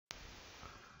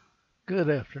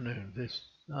Good afternoon.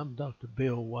 I'm Dr.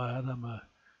 Bill White. I'm a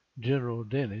general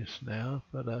dentist now,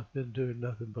 but I've been doing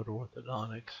nothing but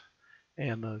orthodontics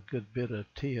and a good bit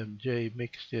of TMJ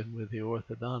mixed in with the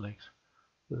orthodontics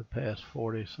for the past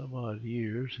 40 some odd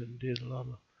years, and did a lot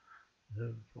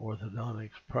of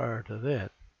orthodontics prior to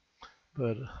that.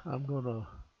 But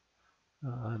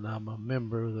and I'm a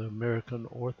member of the American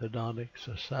Orthodontic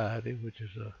Society, which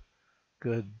is a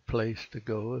good place to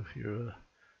go if you're a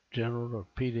general or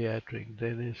pediatric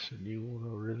dentist and you want to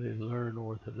really learn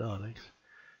orthodontics.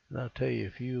 And I'll tell you,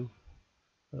 if you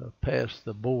pass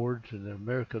the boards in the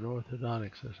American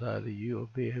Orthodontic Society, you'll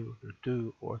be able to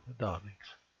do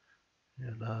orthodontics.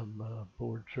 And I'm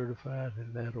board certified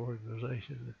in that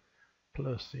organization,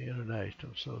 plus the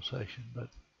International Association. But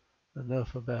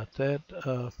enough about that.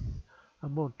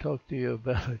 I'm going to talk to you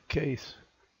about a case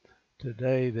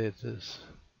today that is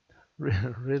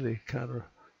really kind of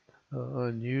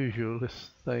unusual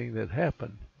thing that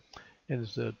happened. And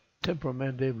it's a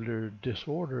temporomandibular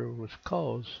disorder was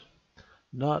caused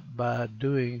not by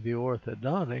doing the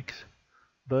orthodontics,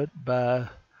 but by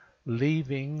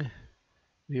leaving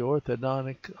the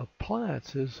orthodontic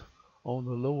appliances on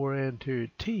the lower anterior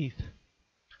teeth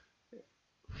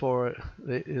for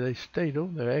they stayed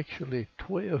on there actually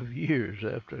 12 years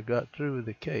after I got through with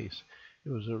the case.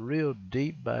 It was a real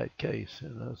deep bite case,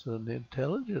 and I was an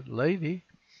intelligent lady.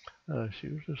 She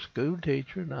was a school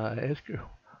teacher, and I asked her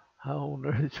how on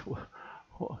earth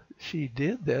she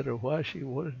did that or why she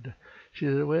wanted to. She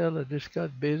said, well, I just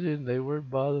got busy and they weren't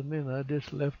bothering me and I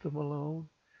just left them alone.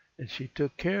 And she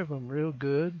took care of them real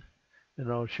good.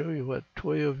 And I'll show you what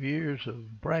 12 years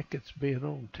of brackets being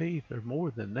on teeth, or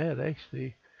more than that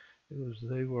actually.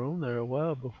 They were on there a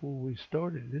while before we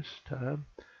started this time.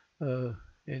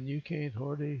 And you can't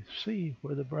hardly see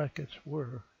where the brackets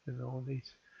were, on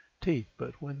these teeth.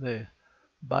 But when the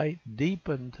bite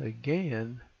deepened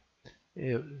again,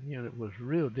 it was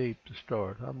real deep to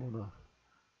start. I'm going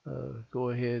to go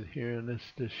ahead here and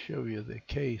let's just show you the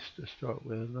case to start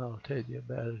with, and I'll tell you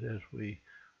about it as we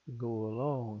go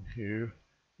along here.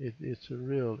 It's a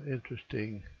real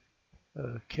interesting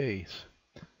case.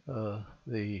 Let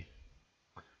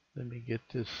me get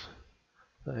this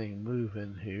thing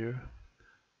moving here.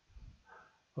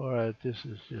 All right, this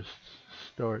is just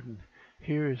starting.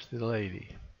 Here is the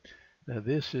lady. Now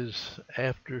this is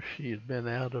after she had been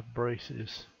out of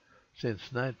braces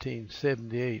since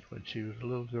 1978 when she was a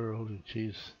little girl, and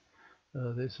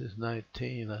this is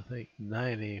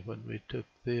 1990 when we took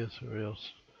this, or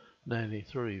else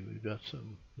 93. We've got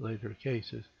some later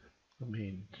cases.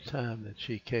 Time that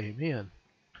she came in.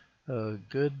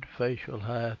 Good facial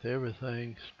height,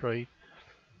 everything straight.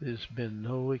 There's been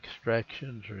no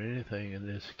extractions or anything in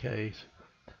this case.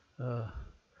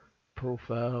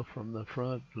 Profile from the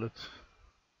front looks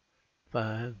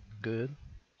fine, good.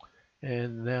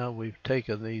 And now we've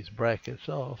taken these brackets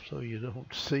off so you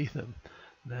don't see them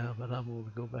now, but I'm going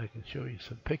to go back and show you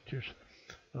some pictures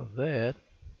of that.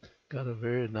 Got a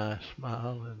very nice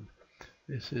smile, and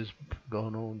this has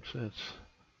gone on since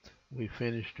we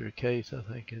finished her case, I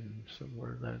think in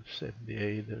somewhere in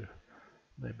 1978 or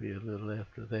maybe a little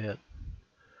after that.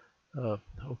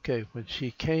 Okay, when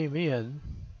she came in,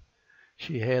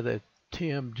 she had a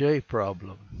TMJ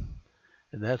problem,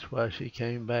 and that's why she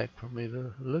came back for me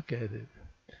to look at it.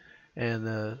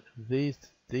 And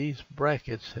these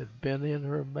brackets had been in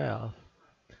her mouth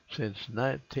since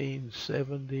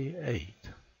 1978,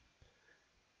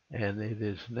 and it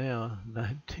is now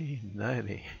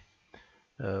 1990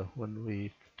 when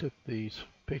we took these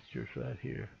pictures right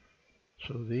here.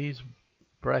 So these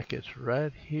brackets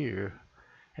right here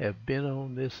have been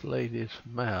on this lady's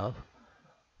mouth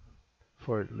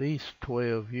for at least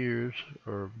 12 years,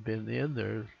 or been in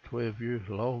there 12 years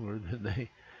longer than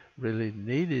they really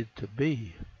needed to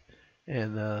be.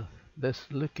 And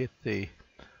let's look at I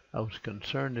was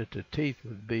concerned that the teeth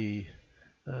would be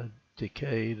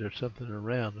decayed or something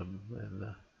around them,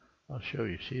 and I'll show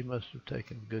you. She must have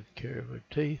taken good care of her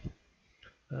teeth,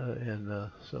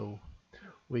 so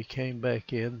we came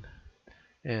back in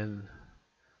and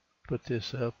put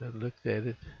this up and looked at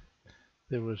it.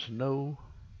 There was no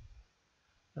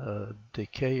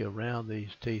decay around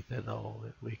these teeth at all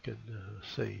that we could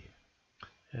see.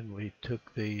 And we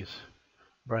took these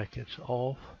brackets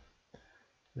off.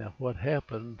 Now what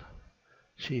happened,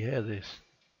 she had this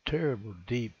terrible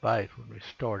deep bite when we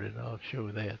started. I'll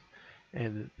show that.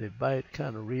 And the bite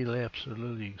kind of relapsed a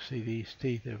little. You can see these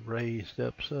teeth have raised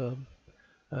up some.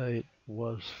 It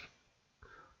was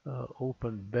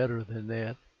opened better than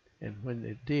that. And when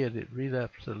it did, it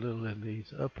relapsed a little in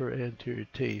these upper anterior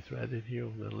teeth right in here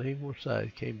on the lingual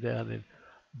side. Came down and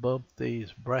bumped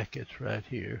these brackets right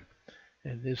here.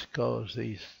 and this caused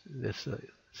this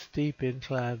steep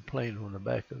inclined plane on the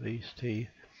back of these teeth,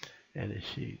 and as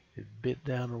she bit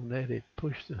down on that, it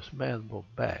pushed this mandible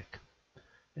back,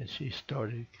 and she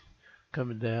started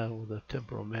coming down with a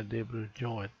temporal mandibular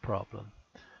joint problem.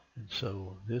 And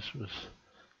so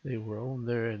they were on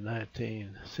there in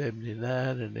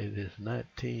 1979, and it is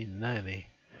 1990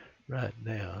 right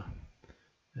now.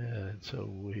 And so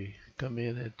we come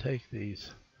in and take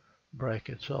these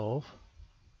brackets off,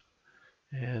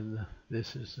 and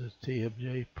this is the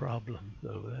TMJ problem.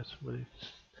 So that's what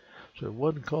it's. So it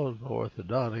wasn't caused by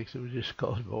orthodontics; it was just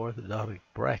caused by orthodontic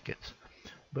brackets.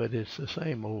 But it's the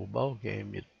same old ball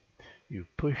game. You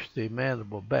push the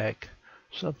mandible back,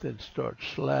 something starts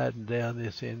sliding down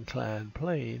this inclined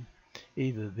plane.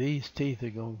 Either these teeth are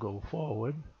going to go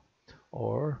forward,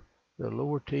 or the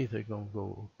lower teeth are going to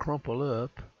go crumple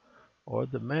up, or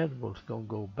the mandible is going to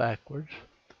go backwards,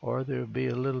 or there'll be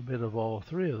a little bit of all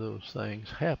three of those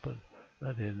things happen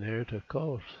right in there to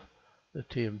cause the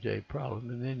TMJ problem.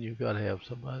 And then you've got to have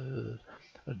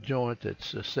a joint that's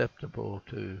susceptible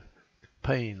to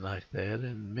pain like that,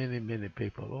 and many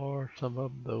people are. Some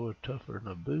of them, though, are tougher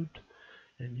than a boot,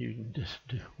 and you can just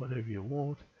do whatever you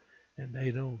want, and they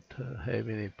don't have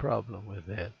any problem with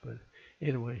that. But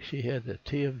anyway, she had the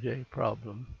TMJ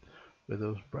problem with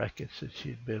those brackets, that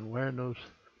she'd been wearing those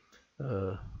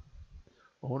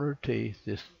on her teeth.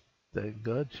 Just thank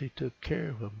God she took care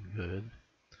of them good.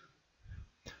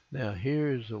 Now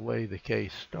here's the way the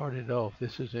case started off.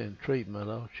 This is in treatment.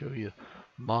 I'll show you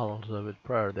models of it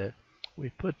prior to that. We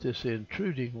put this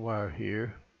intruding wire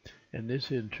here, and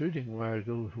this intruding wire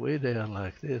goes way down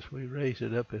like this. We raise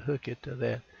it up and hook it to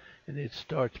that, and it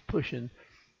starts pushing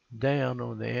down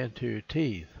on the anterior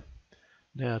teeth.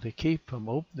 Now to keep from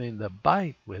opening the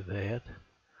bite with that,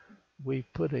 we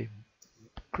put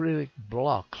acrylic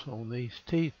blocks on these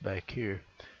teeth back here,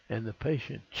 and the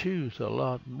patient chews a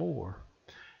lot more,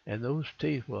 and those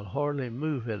teeth will hardly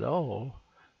move at all,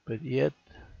 but yet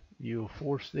you'll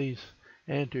force these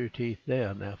anterior teeth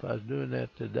down. Now if I was doing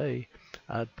that today,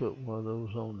 I'd put one of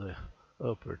those on the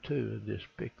upper too and just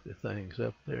pick the things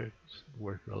up there. It's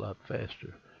worked a lot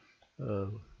faster.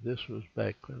 This was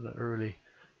back in the early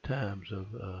times of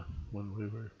when we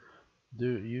were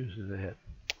using that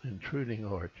intruding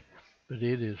arch, but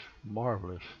it is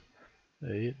marvelous.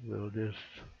 It will just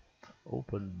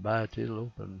open bites. It'll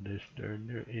open just darn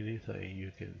near anything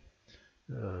you can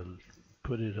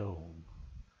put it on.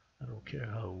 I don't care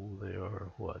how old they are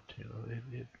or what,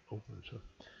 it opens them.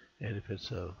 And if it's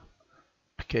a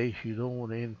case you don't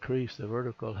want to increase the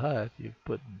vertical height, you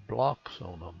put blocks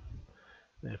on them.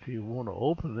 If you want to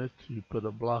open it, you put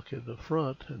a block in the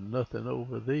front and nothing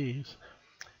over these,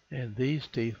 and these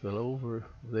teeth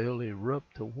they'll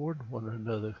erupt toward one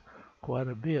another quite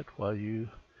a bit while you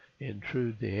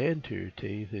intrude the anterior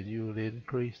teeth, and you will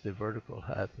increase the vertical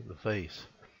height of the face.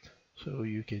 So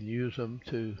you can use them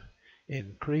to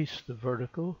increase the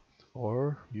vertical,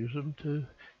 or use them to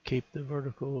keep the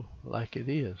vertical like it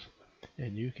is.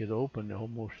 And you can open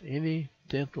almost any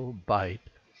dental bite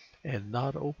and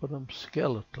not open them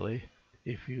skeletally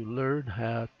if you learn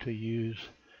how to use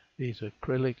these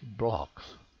acrylic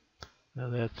blocks. Now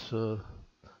that's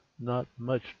not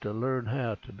much to learn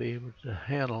how to be able to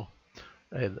handle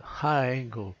a high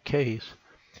angle case,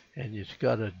 and it's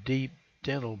got a deep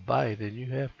dental bite, and you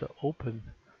have to open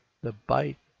the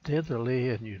bite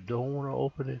dentally, and you don't want to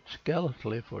open it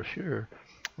skeletally for sure,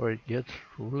 or it gets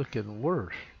looking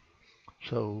worse.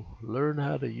 So learn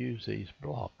how to use these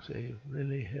blocks. They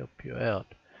really help you out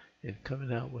in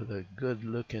coming out with a good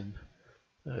looking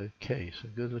case, a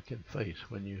good looking face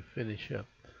when you finish up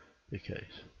the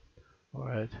case.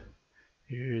 Alright,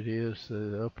 here it is,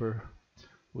 the upper.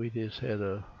 We used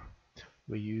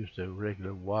a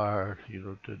regular wire,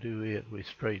 to do it. We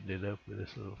straightened it up with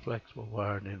this little flexible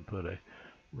wire, and then put a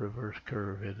reverse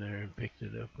curve in there and picked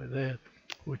it up with that,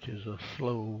 which is a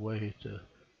slow way to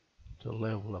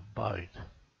level a bite.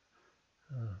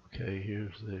 Okay,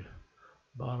 here's the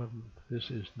bottom. This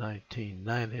is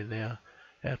 1990 now,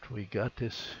 after we got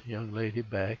this young lady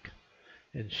back,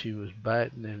 and she was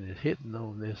biting and hitting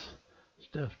on this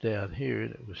stuff down here,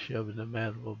 and it was shoving the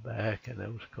mandible back, and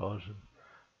that was causing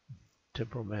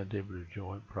temporal mandibular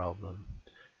joint problem,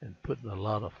 and putting a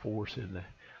lot of force in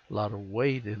a lot of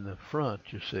weight in the front,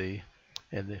 you see.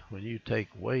 And then when you take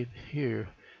weight here,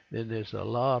 then there's a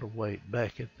lot of weight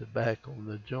back at the back on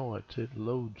the joints. It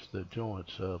loads the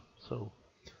joints up. So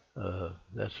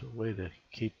that's a way to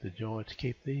keep the joints,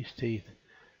 keep these teeth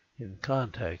in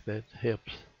contact. That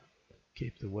helps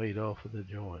keep the weight off of the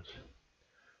joints.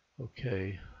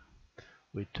 Okay,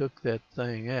 we took that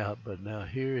thing out, but now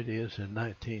here it is in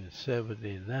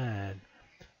 1979,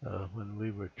 when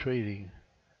we were treating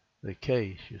the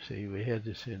case. You see, we had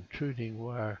this intruding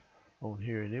wire on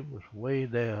here, and it was way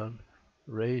down,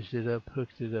 raised it up,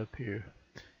 hooked it up here,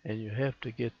 and you have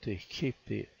to keep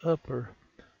the upper,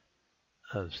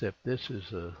 except this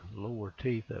is a lower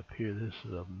teeth up here. This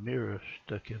is a mirror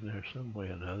stuck in there some way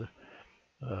or another.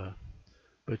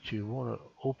 But you want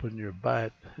to open your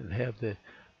bite and have the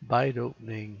bite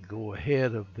opening go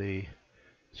ahead of the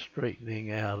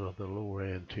straightening out of the lower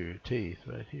anterior teeth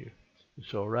right here.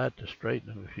 It's all right to straighten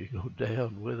them if you go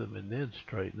down with them and then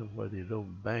straighten them, whether you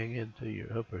don't bang into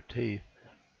your upper teeth.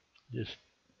 Just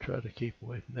try to keep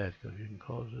away from that because you can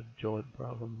cause a joint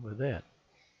problem with that.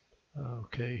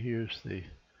 Okay, here's the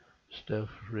stuff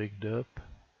rigged up.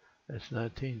 That's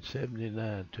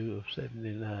 1979, 2 of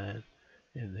 79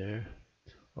 in there.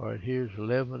 All right, here's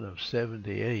 11 of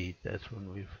 78. That's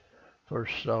when we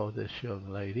first saw this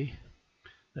young lady.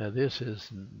 Now this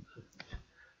is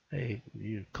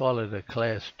you call it a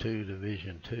class 2,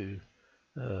 division 2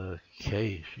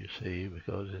 case, you see,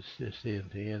 because it's just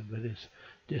end to end, but it's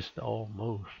just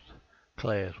almost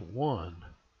class 1.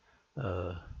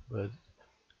 But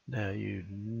now you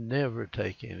never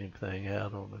take anything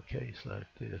out on a case like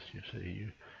this, you see.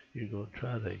 You're going to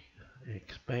try to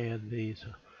expand these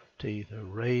teeth or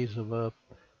raise them up,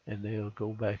 and they'll go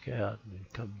back out,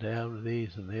 and come down with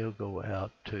these and they'll go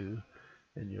out too,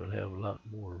 and you'll have a lot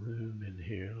more room in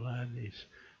here. Line these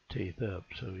teeth up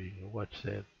so you can watch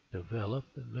that develop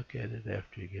and look at it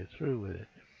after you get through with it.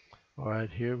 All right,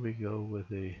 here we go with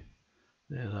the,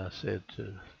 then I said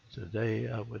today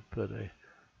I would put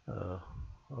a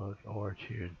arch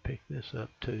here and pick this up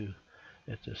too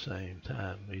at the same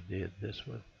time we did this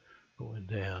one going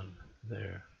down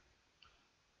there.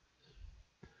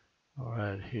 All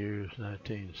right, here's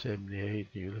 1978.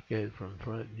 You look at it from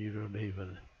front and you don't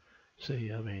even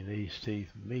see, I mean, these teeth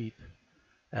meet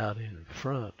out in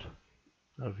front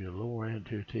of your lower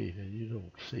anterior teeth, and you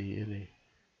don't see any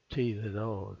teeth at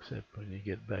all except when you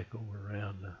get back over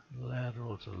around the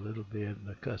laterals a little bit and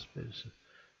the cuspids.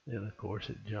 Then of course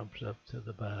it jumps up to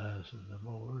the bias and the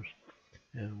molars,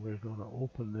 and we're going to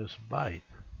open this bite.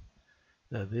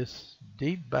 Now this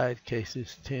deep bite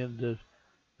cases tend to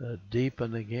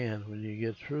deepen again when you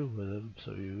get through with them,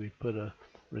 so we put a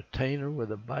retainer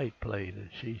with a bite plate, and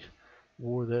she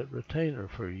wore that retainer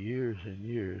for years and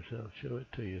years. I'll show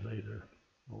it to you later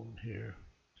on here.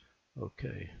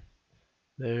 Okay,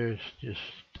 there's just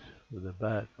with the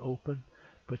bite open,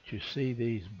 but you see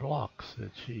these blocks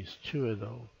that she's chewing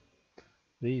on.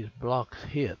 These blocks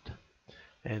hit,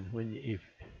 and if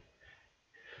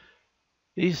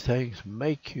these things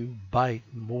make you bite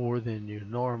more than you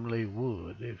normally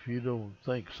would. If you don't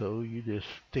think so, you just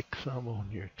stick some on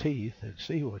your teeth and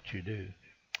see what you do.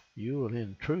 You will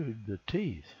intrude the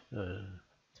teeth.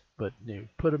 But you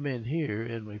put them in here,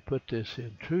 and we put this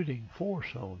intruding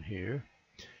force on here.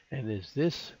 And as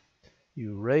this,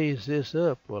 you raise this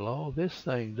up, well, all this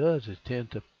thing does is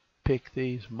tend to pick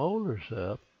these molars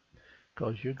up,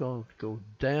 because you're going to go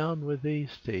down with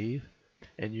these teeth,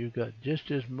 and you've got just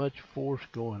as much force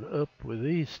going up with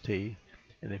these teeth.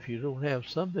 And if you don't have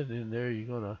something in there, you're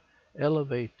going to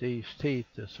elevate these teeth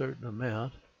a certain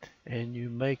amount, and you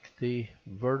make the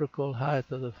vertical height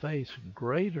of the face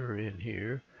greater in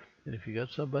here. And if you got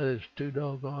somebody that's too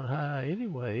doggone high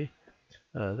anyway,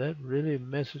 that really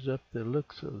messes up the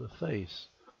looks of the face.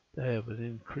 To have an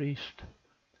increased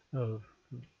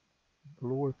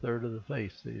lower third of the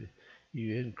face,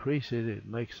 you increase it, it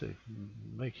makes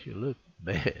you look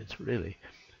bad, really,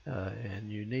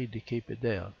 and you need to keep it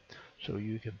down. So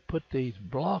you can put these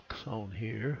blocks on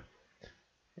here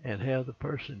and have the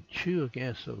person chew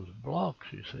against those blocks,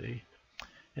 you see,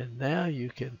 and now you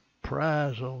can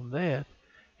prise on that,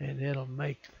 and it'll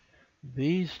make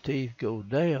these teeth go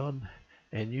down,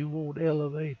 and you won't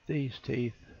elevate these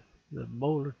teeth, the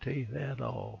molar teeth, at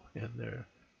all in there.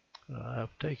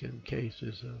 I've taken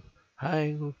cases of high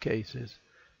angle cases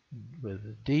with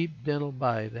a deep dental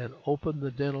bite and open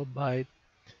the dental bite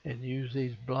and use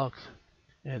these blocks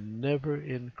and never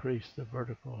increase the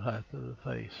vertical height of the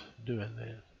face doing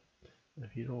that.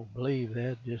 If you don't believe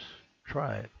that, just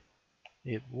try it.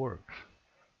 It works.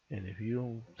 And if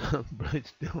you still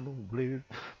don't believe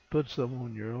it, put some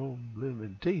on your own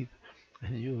blooming teeth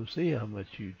and you'll see how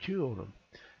much you chew on them.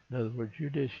 In other words, you're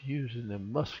just using the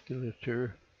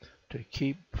musculature to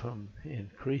keep from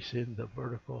increasing the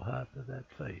vertical height of that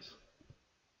face.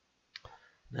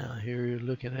 Now here you're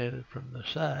looking at it from the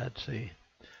side, see.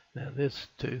 Now this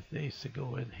tooth needs to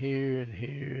go in here and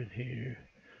here and here.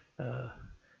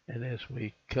 And as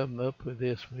we come up with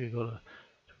this, we're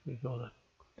gonna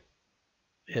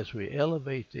as we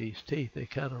elevate these teeth, they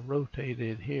kind of rotate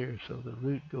in here, so the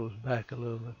root goes back a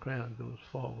little, the crown goes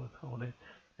forward on it,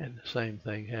 and the same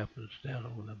thing happens down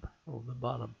on the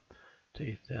bottom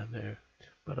teeth down there.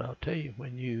 But I'll tell you,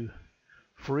 when you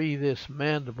free this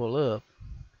mandible up,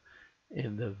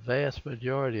 in the vast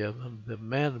majority of them, the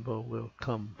mandible will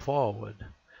come forward,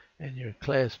 and your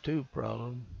class 2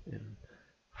 problem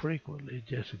frequently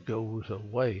just goes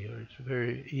away, or it's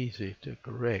very easy to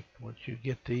correct. Once you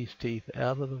get these teeth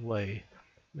out of the way,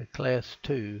 the class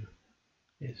 2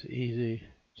 is easy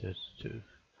just to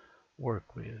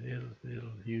work with.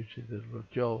 It'll usually, the little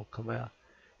jaw will come out.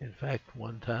 In fact,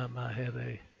 one time I had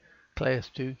a class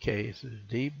 2 case, a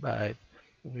deep bite.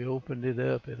 We opened it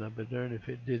up, and I'd be darned if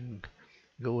it didn't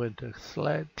go into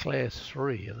class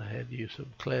 3, and I had to use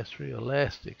some class 3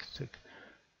 elastics to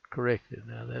correct it.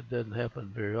 Now, that doesn't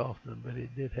happen very often, but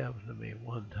it did happen to me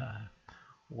one time.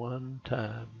 One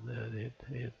time that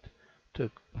it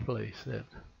took place, that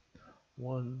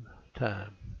one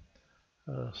time.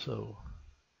 So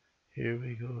here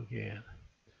we go again.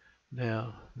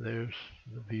 Now, there's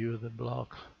the view of the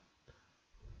blocks.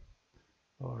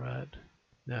 All right.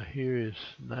 Now, here is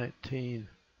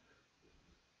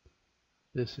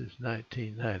this is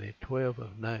 1990, 12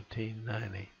 of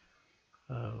 1990.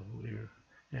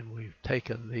 And we've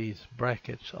taken these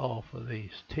brackets off of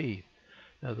these teeth.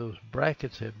 Now, those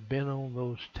brackets have been on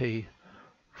those teeth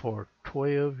for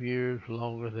 12 years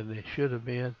longer than they should have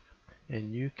been,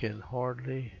 and you can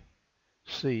hardly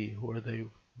see where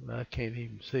I can't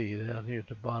even see down here at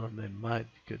the bottom. They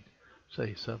could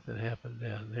say something happened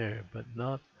down there, but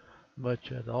not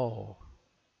much at all.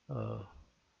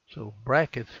 So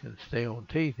brackets can stay on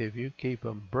teeth if you keep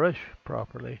them brushed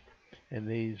properly, and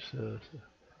these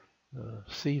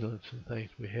sealants and things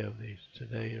we have these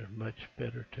today are much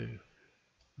better too.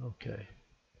 Okay.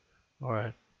 All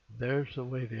right. There's the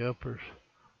way the uppers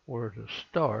were to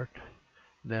start.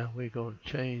 Now we're going to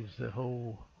change the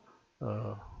whole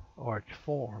arch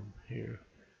form here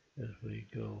as we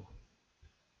go.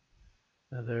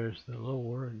 Now there's the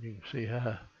lower, and you can see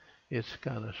how it's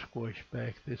kind of squished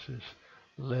back. This is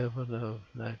 11 of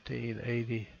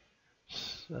 78.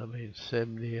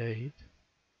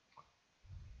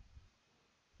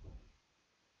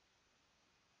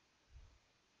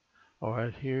 All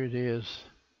right, here it is,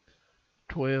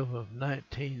 12 of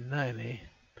 1990,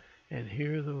 and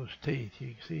here are those teeth.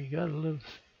 You can see you got a little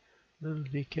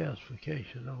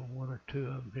decalcification on one or two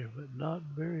of them here, but not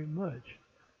very much.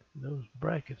 And those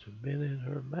brackets have been in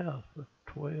her mouth for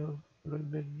 12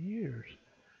 blooming years.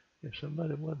 If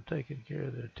somebody wasn't taking care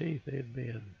of their teeth, they'd be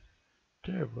in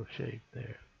terrible shape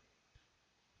there.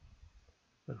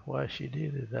 But why she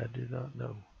did it, I do not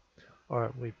know. All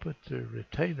right, we put the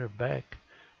retainer back.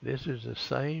 This is the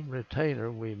same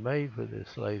retainer we made for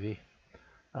this lady,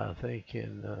 I think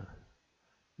in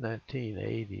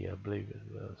 1980, I believe it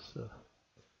was.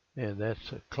 And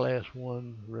that's a class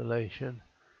 1 relation.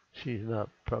 She's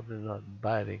probably not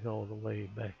biting all the way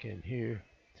back in here.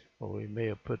 Or we may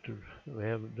have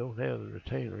don't have the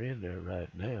retainer in there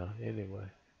right now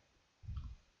anyway.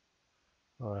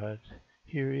 All right,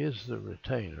 here is the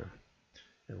retainer,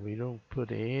 and we don't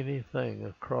put anything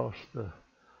across the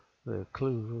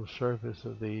occlusal surface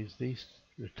of these. These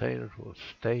retainers will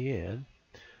stay in.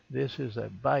 This is a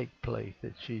bite plate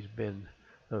that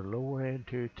her lower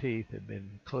anterior teeth have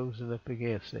been closing up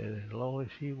against it. And as long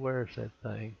as she wears that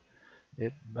thing,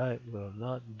 that bite will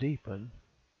not deepen.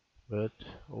 But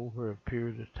over a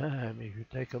period of time, if you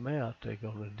take them out, they're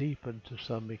going to deepen to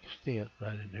some extent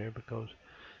right in there, because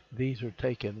these are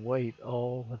taking weight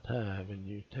all the time. And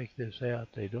you take this out,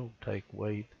 they don't take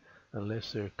weight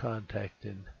unless they're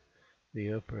contacting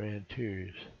the upper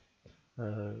anteriors.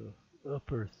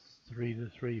 Upper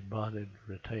 3-to-3 bonded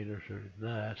retainers are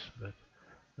nice, but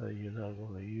you're not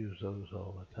going to use those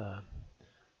all the time.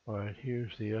 All right,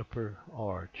 here's the upper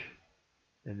arch,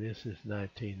 and this is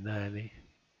 1990.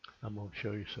 I'm going to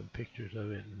show you some pictures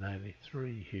of it in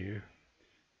 93 here,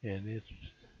 and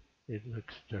it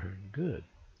looks darn good,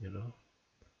 you know.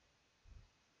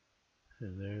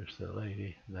 And there's the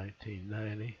lady,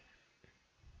 1990,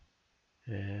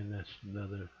 and that's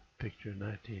another picture,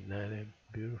 1990,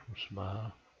 beautiful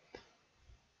smile.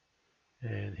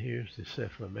 And here's the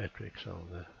cephalometrics on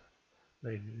the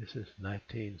lady. This is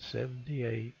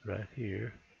 1978 right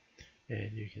here,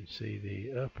 and you can see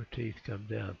the upper teeth come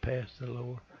down past the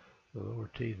lower. The lower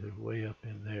teeth are way up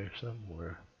in there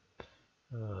somewhere.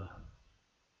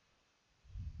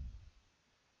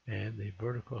 And the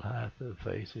vertical height of the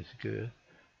face is good.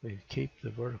 We keep the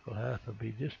vertical height will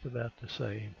be just about the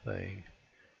same thing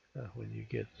when you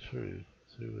get through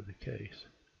with the case.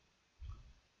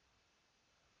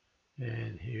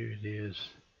 And here it is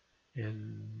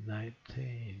in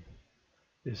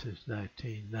this is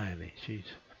 1990. She's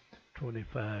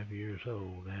 25 years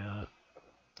old now.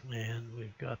 And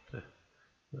we've got the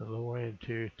lower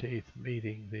anterior teeth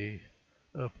meeting the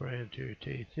upper anterior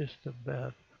teeth, just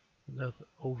about enough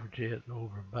overjet and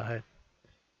overbite.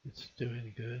 It's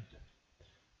doing good.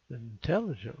 An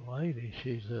intelligent lady,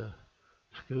 she's a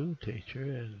school teacher,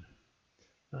 and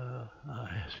I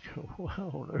asked her, why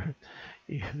on earth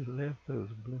you left those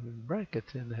blooming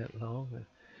brackets in that long? And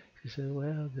she said,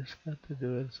 well, just got to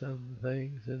doing some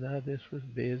things, and I just was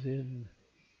busy,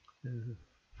 and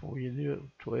before you knew it,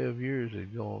 12 years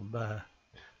had gone by.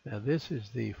 Now this is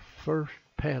the first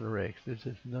Panorex. This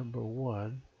is number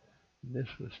 1. This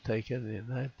was taken in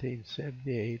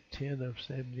 1978, 10 of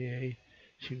 78.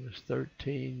 She was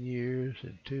 13 years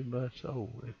and 2 months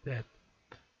old at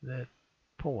that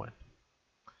point.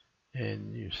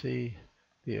 And you see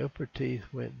the upper teeth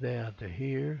went down to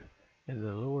here, and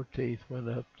the lower teeth went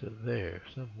up to there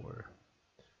somewhere.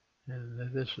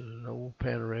 And this is an old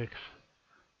Panorex.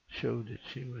 Showed that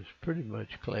she was pretty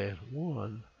much class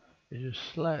 1, and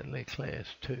just slightly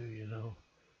class 2, you know,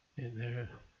 in there.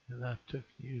 And I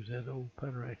used that old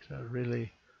Panorex. I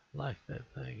really liked that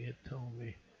thing. It told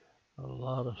me a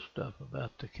lot of stuff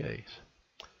about the case.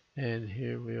 And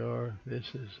here we are.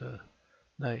 This is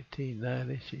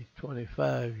 1990. She's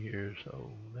 25 years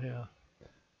old now.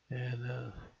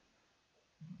 And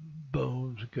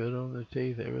bones good on the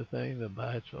teeth, everything. The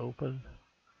bite's open.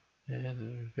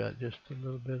 And we've got just a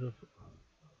little bit of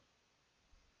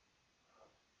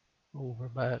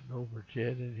overbite and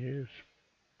overjet in here. It's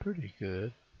pretty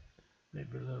good.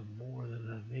 Maybe a little more than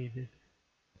I needed.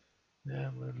 Now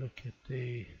I'm going to look at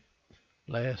the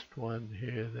last one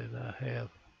here that I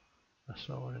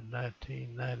saw in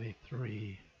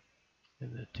 1993.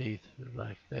 And the teeth are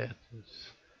like that.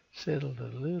 It's settled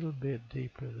a little bit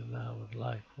deeper than I would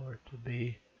like for it to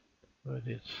be. But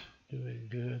it's doing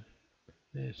good.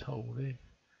 It's holding.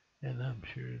 And I'm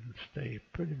sure it'll stay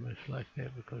pretty much like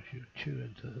that because you're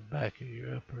chewing to the back of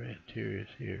your upper anteriors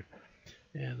here.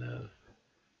 And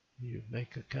you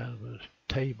make a kind of a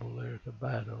table there to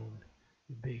bite on.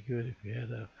 It'd be good if you had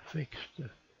a fixed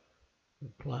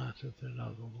appliance if they're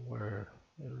not going to wear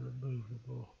a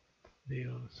removable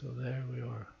deal. So there we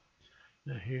are.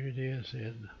 Now here it is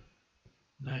in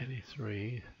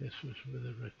 93. This was with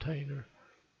a retainer.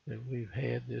 And we've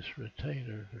had this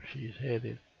retainer, or she's had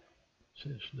it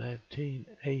since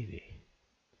 1980.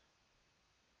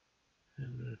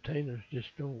 And the retainers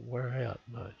just don't wear out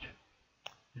much.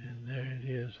 And there it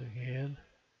is again.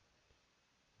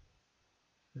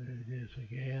 There it is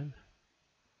again.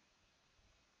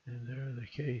 And there are the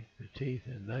teeth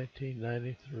in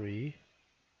 1993.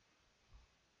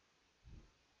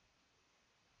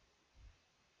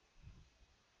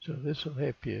 So this will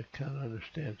help you kind of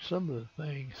understand some of the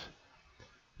things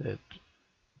that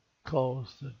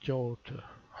cause the jaw to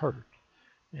hurt.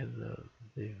 And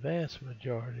the vast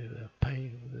majority of the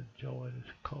pain with the joint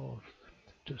is caused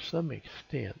to some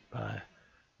extent by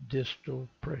distal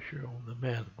pressure on the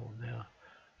mandible. Now,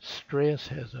 stress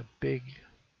has a big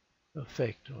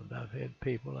effect on it. I've had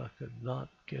people I could not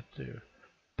get their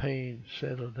pain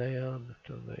settled down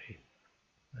until I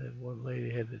had one lady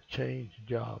had to change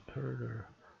jobs. Her and her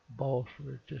boss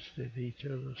were just at each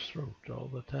other's throats all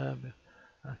the time, and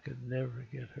I could never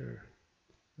get her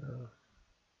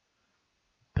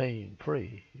pain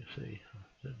free, you see,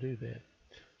 to do that.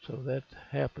 So that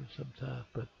happens sometimes,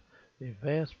 but the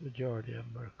vast majority of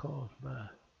them are caused by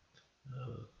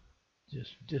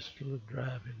just distal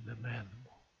driving the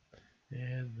mandible.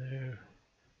 And there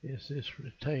is this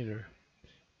retainer,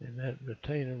 and that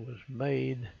retainer was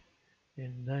made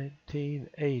in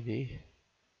 1980,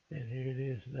 and here it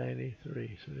is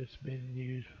 93. So it's been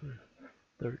used for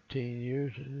 13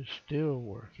 years and it's still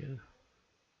working.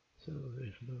 So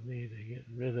there's no need of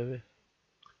getting rid of it.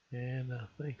 And I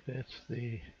think that's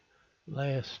the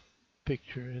last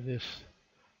picture in this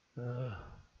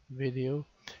video.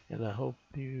 And I hope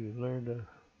you learned a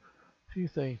few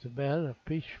things about it.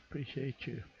 I appreciate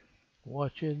you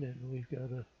watching, and we've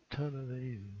got a ton of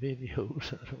these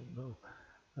videos. I don't know.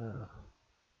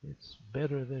 It's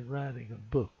better than writing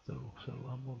a book, though, so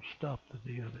I'm going to stop the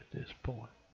deal at this point.